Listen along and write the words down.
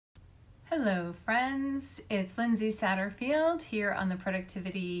Hello, friends. It's Lindsay Satterfield here on the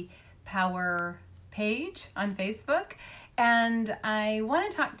Productivity Power page on Facebook. And I want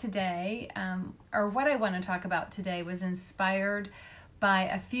to talk today, what I want to talk about today was inspired by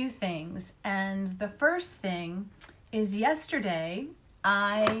a few things. And the first thing is yesterday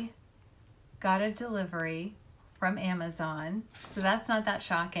I got a delivery from Amazon. So that's not that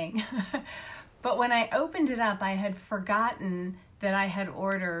shocking. But when I opened it up, I had forgotten that I had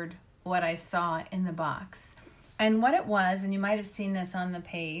ordered what I saw in the box. And what it was, and you might have seen this on the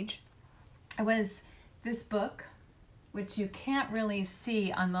page, it was this book, which you can't really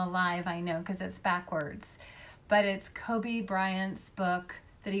see on the live, I know, because it's backwards. But it's Kobe Bryant's book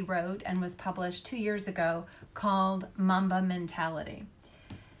that he wrote and was published 2 years ago called Mamba Mentality.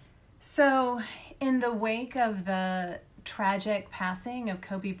 So in the wake of the tragic passing of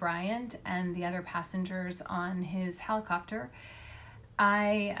Kobe Bryant and the other passengers on his helicopter,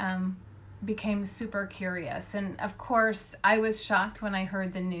 I became super curious. And of course, I was shocked when I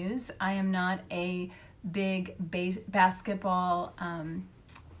heard the news. I am not a big basketball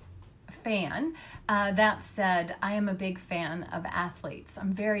fan. That said, I am a big fan of athletes.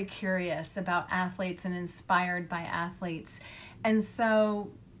 I'm very curious about athletes and inspired by athletes. And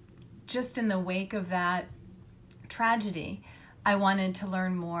so just in the wake of that tragedy, I wanted to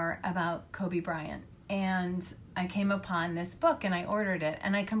learn more about Kobe Bryant. And I came upon this book and I ordered it,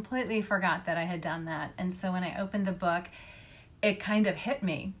 and I completely forgot that I had done that. And so when I opened the book, it kind of hit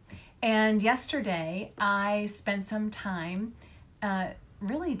me. And yesterday I spent some time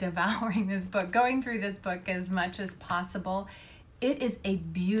really devouring this book, going through this book as much as possible. It is a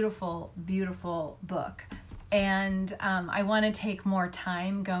beautiful, beautiful book. And I want to take more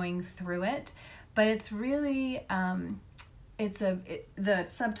time going through it, but it's really, the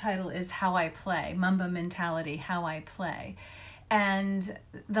subtitle is How I Play, Mamba Mentality, How I Play. And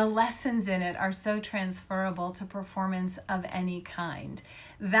the lessons in it are so transferable to performance of any kind.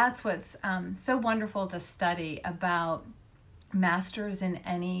 That's what's so wonderful to study about masters in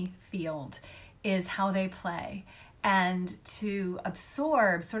any field, is how they play, and to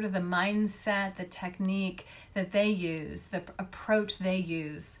absorb sort of the mindset, the technique that they use, the approach they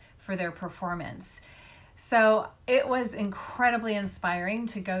use for their performance. So it was incredibly inspiring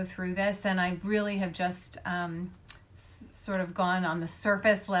to go through this, and I really have just sort of gone on the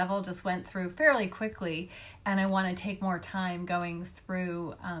surface level, just went through fairly quickly, and I want to take more time going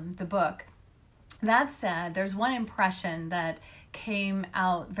through the book. That said, there's one impression that came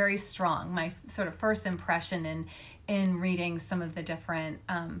out very strong, my sort of first impression in reading some of the different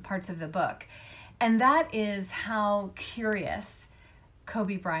parts of the book, and that is how curious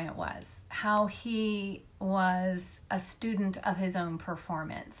Kobe Bryant was, how he was a student of his own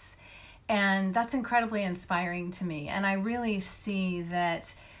performance. And that's incredibly inspiring to me. And I really see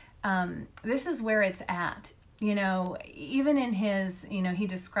that this is where it's at. You know, even in his, he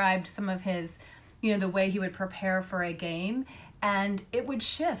described some of his, the way he would prepare for a game, and it would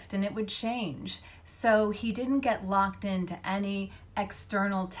shift and it would change. So he didn't get locked into any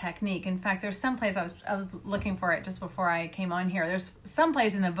external technique. In fact, there's some place I was looking for it just before I came on here. There's some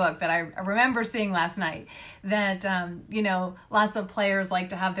place in the book that I remember seeing last night that, lots of players like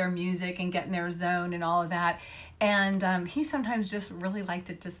to have their music and get in their zone and all of that. And he sometimes just really liked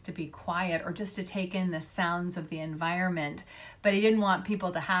it just to be quiet or just to take in the sounds of the environment. But he didn't want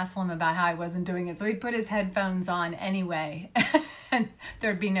people to hassle him about how he wasn't doing it. So he'd put his headphones on anyway, and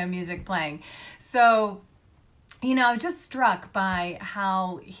there'd be no music playing. So, I was just struck by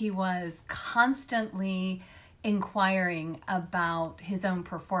how he was constantly inquiring about his own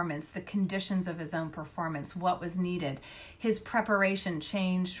performance, the conditions of his own performance, what was needed. His preparation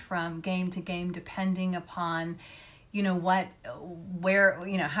changed from game to game depending upon, how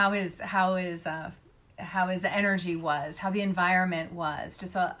his energy was, how the environment was,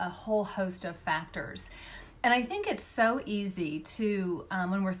 just a whole host of factors. And I think it's so easy to,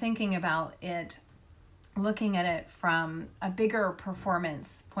 when we're thinking about it, looking at it from a bigger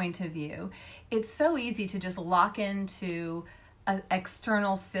performance point of view, it's so easy to just lock into an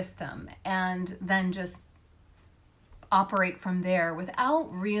external system and then just operate from there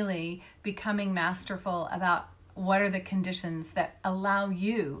without really becoming masterful about what are the conditions that allow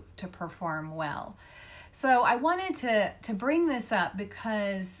you to perform well. So I wanted to bring this up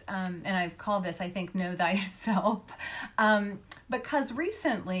because, and I've called this, I think, Know Thyself, because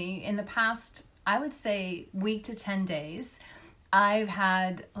recently, in the past, I would say week to 10 days, I've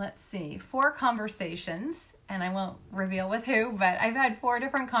had, 4 conversations, and I won't reveal with who, but I've had 4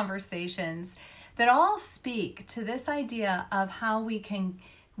 different conversations that all speak to this idea of how we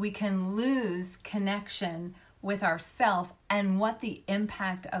can lose connection with ourself and what the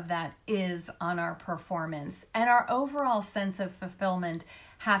impact of that is on our performance and our overall sense of fulfillment,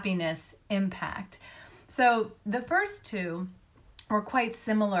 happiness, impact. So the first two were quite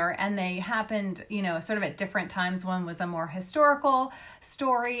similar, and they happened, sort of at different times. One was a more historical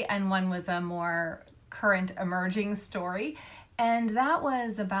story and one was a more current emerging story. And that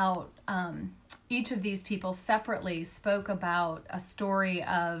was about each of these people separately spoke about a story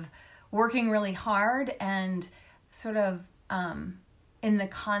of working really hard and sort of in the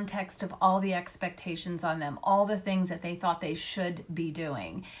context of all the expectations on them, all the things that they thought they should be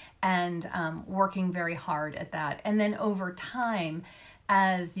doing, and working very hard at that. And then over time,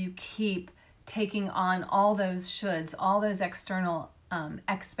 as you keep taking on all those shoulds, all those external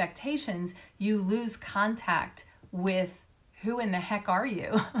expectations, you lose contact with who in the heck are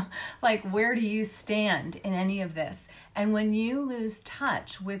you? Like, where do you stand in any of this? And when you lose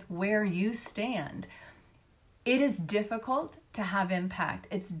touch with where you stand, it is difficult to have impact.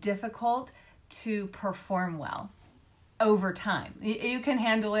 It's difficult to perform well over time. You can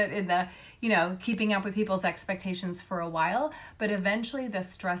handle it in the, keeping up with people's expectations for a while, but eventually the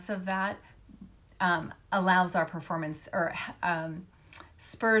stress of that allows our performance, or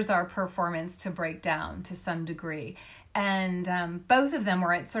spurs our performance to break down to some degree. And both of them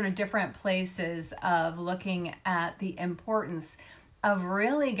were at sort of different places of looking at the importance of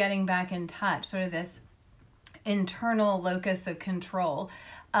really getting back in touch, sort of this internal locus of control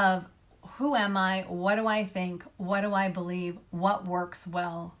of who am I, what do I think, what do I believe, what works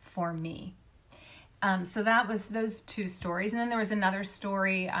well for me. So that was those two stories. And then there was another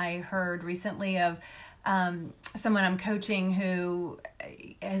story I heard recently of someone I'm coaching who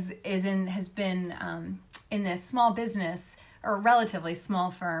has been in this small business, or relatively small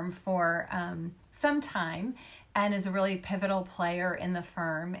firm, for some time, and is a really pivotal player in the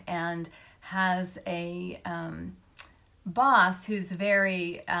firm, and has a boss who's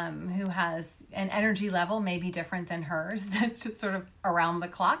very who has an energy level maybe different than hers, that's just sort of around the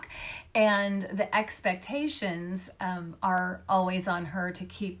clock, and the expectations are always on her to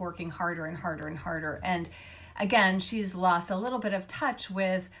keep working harder and harder and harder. And again, she's lost a little bit of touch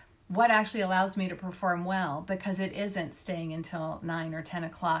with what actually allows me to perform well, because it isn't staying until 9 or 10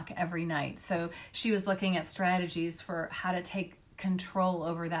 o'clock every night. So she was looking at strategies for how to take control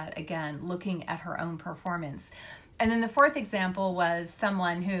over that again, looking at her own performance. And then the fourth example was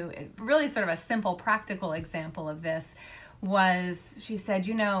someone who, really sort of a simple, practical example of this was, she said,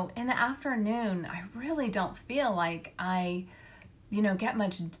 in the afternoon, I really don't feel like I, get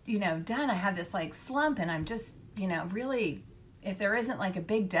much, done. I have this like slump, and I'm just, really, if there isn't like a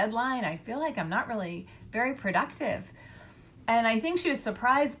big deadline, I feel like I'm not really very productive. And I think she was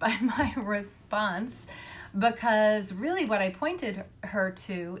surprised by my response, because really what I pointed her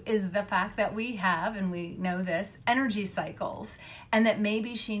to is the fact that we have, and we know this, energy cycles, and that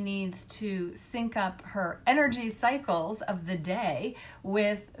maybe she needs to sync up her energy cycles of the day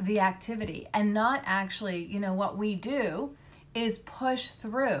with the activity, and not actually, what we do is push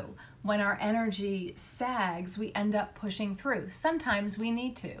through. When our energy sags, we end up pushing through. Sometimes we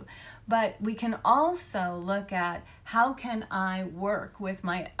need to, but we can also look at how can I work with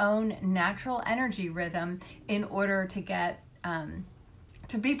my own natural energy rhythm in order to get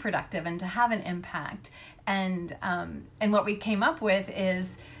to be productive and to have an impact. And what we came up with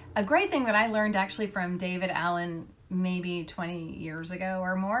is a great thing that I learned actually from David Allen maybe 20 years ago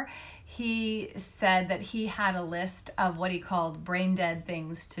or more. He said that he had a list of what he called brain dead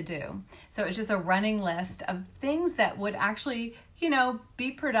things to do. So it was just a running list of things that would actually,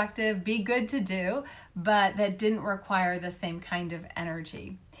 be productive, be good to do, but that didn't require the same kind of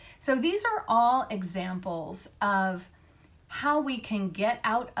energy. So these are all examples of how we can get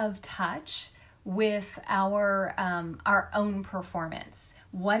out of touch with our own performance,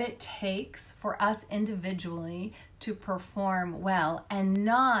 what it takes for us individually to perform well, and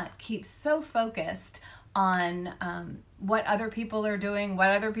not keep so focused on what other people are doing, what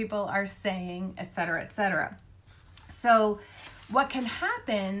other people are saying, et cetera, et cetera. So what can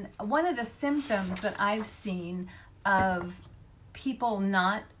happen, one of the symptoms that I've seen of people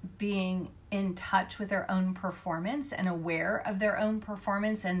not being in touch with their own performance and aware of their own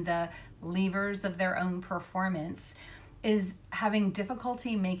performance and the levers of their own performance is having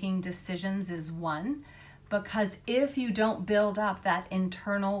difficulty making decisions is one. Because if you don't build up that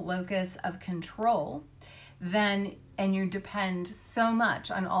internal locus of control, then, and you depend so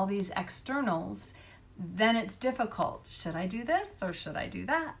much on all these externals, then it's difficult. Should I do this or should I do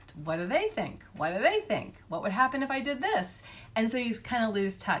that? What do they think? What do they think? What would happen if I did this? And so you kind of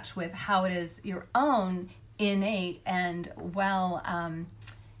lose touch with how it is your own innate and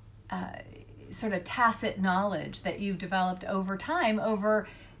sort of tacit knowledge that you've developed over time, over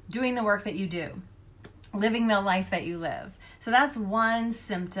doing the work that you do, living the life that you live. So that's one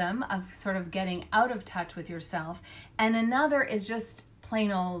symptom of sort of getting out of touch with yourself. And another is just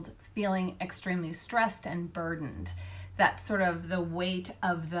plain old feeling extremely stressed and burdened. That's sort of the weight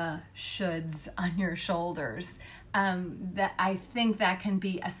of the shoulds on your shoulders. That I think that can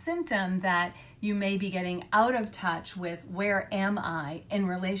be a symptom that you may be getting out of touch with where am I in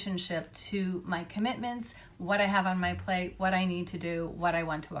relationship to my commitments, what I have on my plate, what I need to do, what I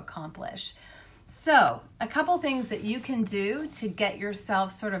want to accomplish. So a couple things that you can do to get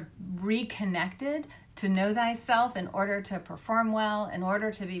yourself sort of reconnected to know thyself in order to perform well, in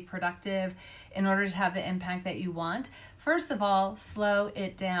order to be productive, in order to have the impact that you want. First of all, slow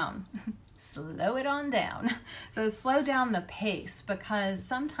it down. Slow it on down. So slow down the pace, because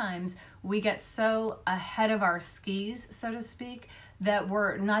sometimes we get so ahead of our skis, so to speak, that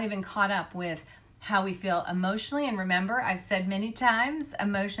we're not even caught up with how we feel emotionally. And remember, I've said many times,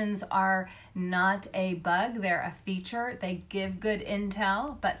 emotions are not a bug, they're a feature. They give good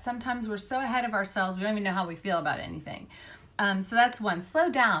intel, but sometimes we're so ahead of ourselves, we don't even know how we feel about anything. So that's one.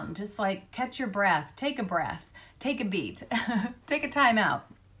 Slow down, just like catch your breath, take a beat, take a time out.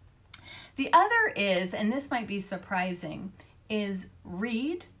 The other is, and this might be surprising, is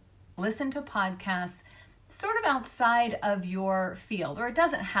read, listen to podcasts, sort of outside of your field, or it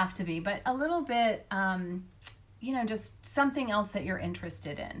doesn't have to be, but a little bit, just something else that you're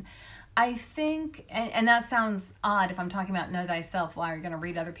interested in. I think, and that sounds odd if I'm talking about know thyself while you're going to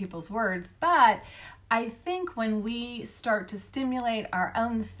read other people's words, but I think when we start to stimulate our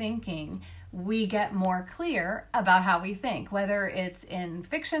own thinking, we get more clear about how we think, whether it's in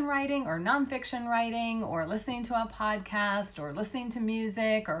fiction writing or nonfiction writing, or listening to a podcast, or listening to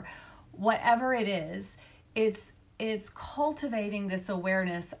music, or whatever it is. It's cultivating this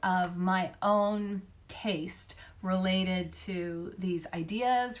awareness of my own taste related to these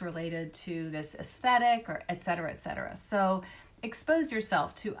ideas, related to this aesthetic, or et cetera, et cetera. So expose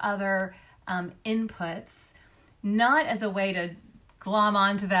yourself to other inputs, not as a way to glom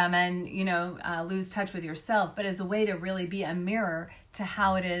onto them and, lose touch with yourself, but as a way to really be a mirror to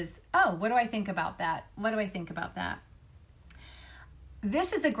how it is. Oh, what do I think about that? What do I think about that?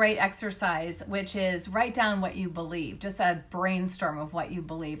 This is a great exercise, which is write down what you believe, just a brainstorm of what you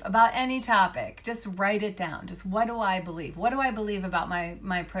believe about any topic. Just write it down. Just what do I believe? What do I believe about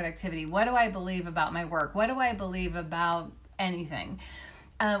my productivity? What do I believe about my work? What do I believe about anything?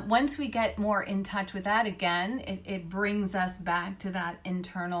 Once we get more in touch with that again, it brings us back to that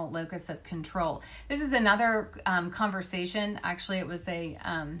internal locus of control. This is another conversation. Actually, it was a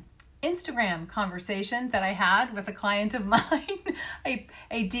Instagram conversation that I had with a client of mine, a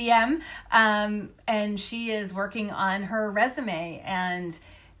DM, and she is working on her resume and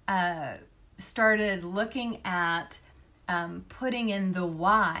started looking at putting in the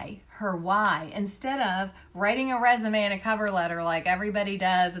why, her why, instead of writing a resume and a cover letter like everybody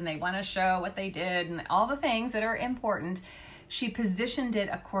does and they want to show what they did and all the things that are important. She positioned it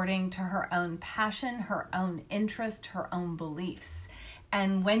according to her own passion, her own interest, her own beliefs.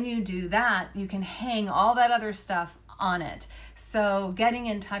 And when you do that, you can hang all that other stuff on it. So getting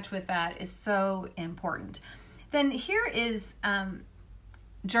in touch with that is so important. Then here is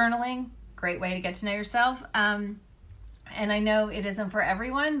journaling, great way to get to know yourself. And I know it isn't for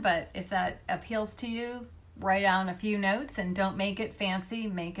everyone, but if that appeals to you, write down a few notes and don't make it fancy,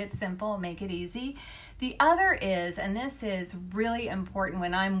 make it simple, make it easy. The other is, and this is really important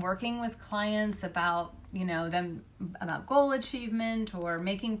when I'm working with clients about, them about goal achievement or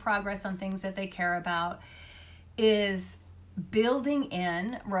making progress on things that they care about, is building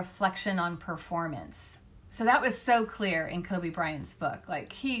in reflection on performance. So that was so clear in Kobe Bryant's book.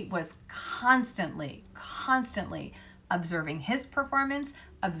 Like, he was constantly observing his performance,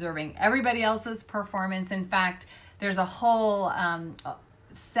 observing everybody else's performance. In fact, there's a whole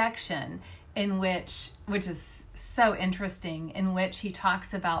section in which is so interesting, in which he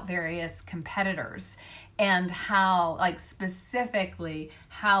talks about various competitors and how, specifically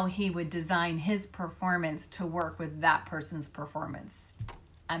how he would design his performance to work with that person's performance.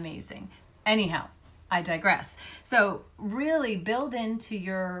 Amazing. Anyhow, I digress. So really build into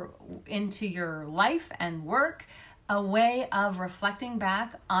your life and work a way of reflecting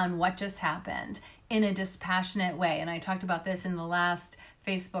back on what just happened in a dispassionate way. And I talked about this in the last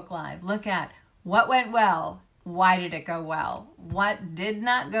Facebook Live. Look at what went well. Why did it go well? What did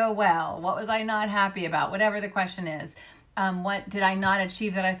not go well? What was I not happy about? Whatever the question is. What did I not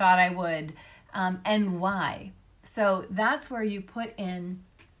achieve that I thought I would? And why? So that's where you put in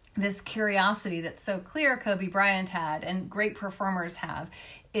this curiosity that's so clear Kobe Bryant had and great performers have,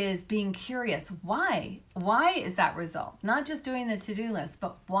 is being curious. Why? Why is that result? Not just doing the to-do list,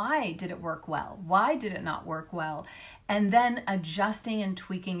 but why did it work well? Why did it not work well? And then adjusting and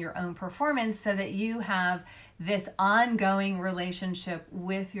tweaking your own performance so that you have this ongoing relationship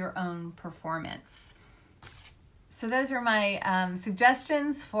with your own performance. So those are my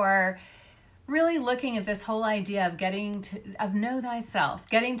suggestions for really looking at this whole idea of know thyself.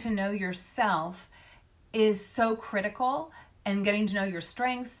 Getting to know yourself is so critical, and getting to know your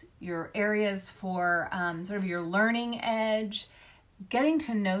strengths, your areas for sort of your learning edge, getting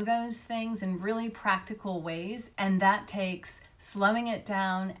to know those things in really practical ways, and that takes slowing it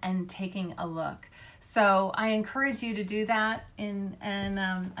down and taking a look. So I encourage you to do that, and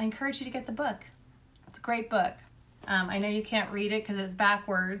I encourage you to get the book. It's a great book. I know you can't read it because it's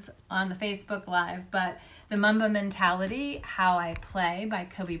backwards on the Facebook Live, but The Mamba Mentality, How I Play by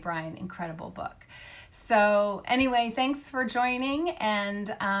Kobe Bryant, incredible book. So anyway, thanks for joining,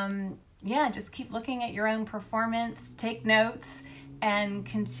 and just keep looking at your own performance, take notes, and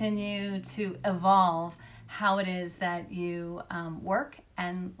continue to evolve how it is that you work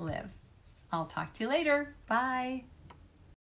and live. I'll talk to you later. Bye.